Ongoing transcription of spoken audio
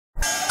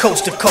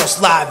Coast to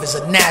Coast Live is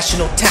a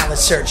national talent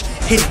search,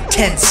 hitting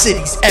 10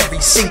 cities every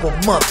single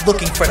month,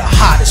 looking for the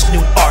hottest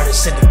new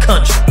artists in the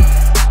country.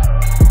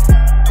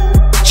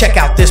 Check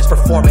out this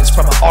performance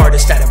from an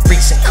artist at a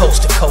recent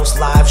Coast to Coast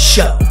Live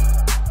show.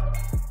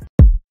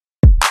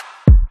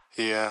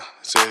 Yeah,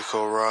 it's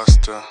Aco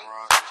Rasta,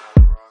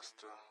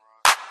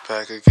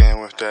 back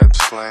again with that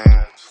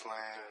flame.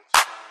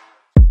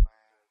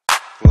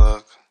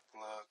 Look,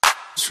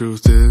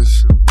 truth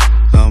is,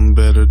 I'm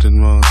better than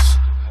most,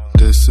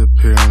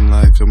 disappearing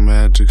like a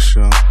magic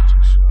show.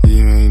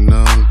 You ain't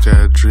know,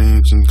 got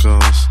dreams and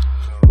goals.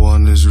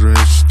 One is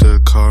rich, the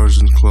cars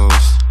and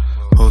clothes.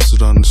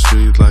 Posted on the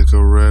street like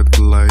a red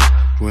light.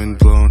 Wind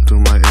blowing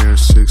through my ear,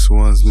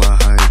 6'1's my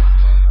height.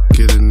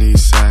 Getting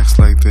these sacks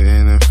like the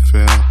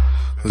NFL.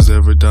 Who's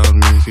ever doubted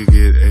me could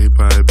get ate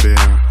by a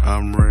bear.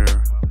 I'm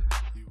rare.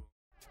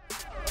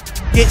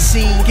 Get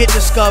seen, get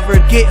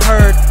discovered, get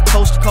heard.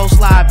 Coast to Coast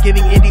Live,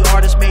 giving indie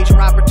artists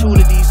major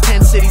opportunities.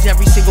 10 cities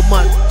every single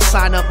month.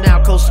 Sign up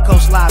now,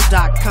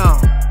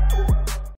 coasttocoastlive.com.